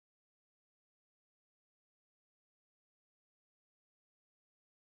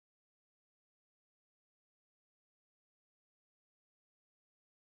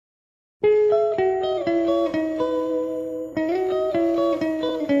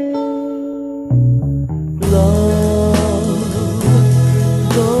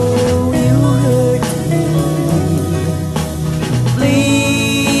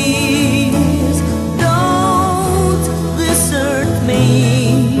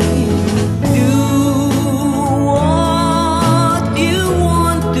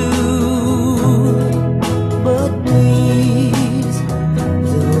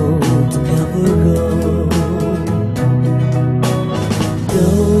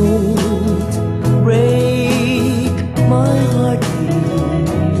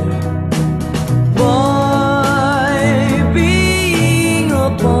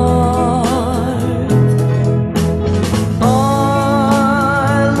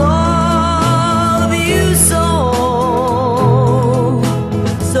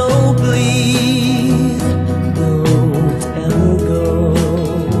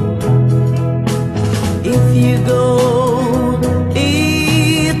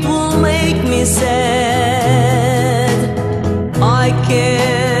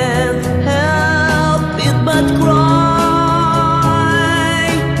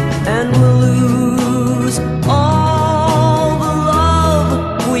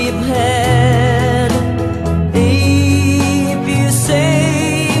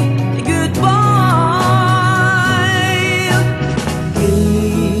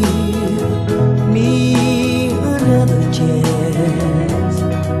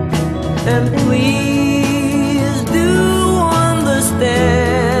And please do understand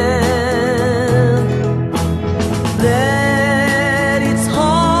that it's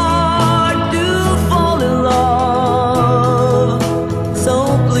hard to fall in love. So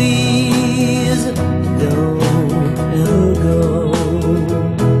please don't ever go.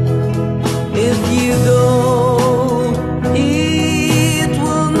 If you go, it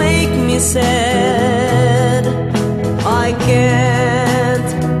will make me sad. I can't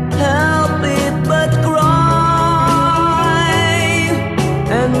help it but cry,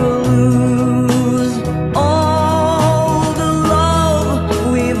 and we'll lose all the love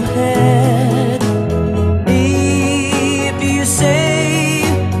we've had if you say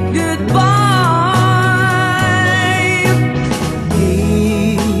goodbye.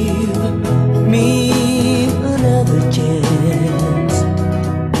 Give me another chance,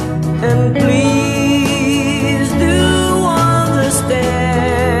 and please do understand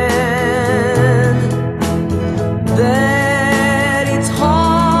that it's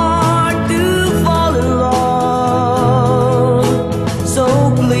hard to fall in love. So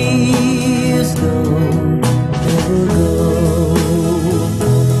please don't ever go.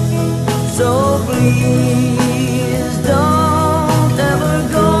 So please don't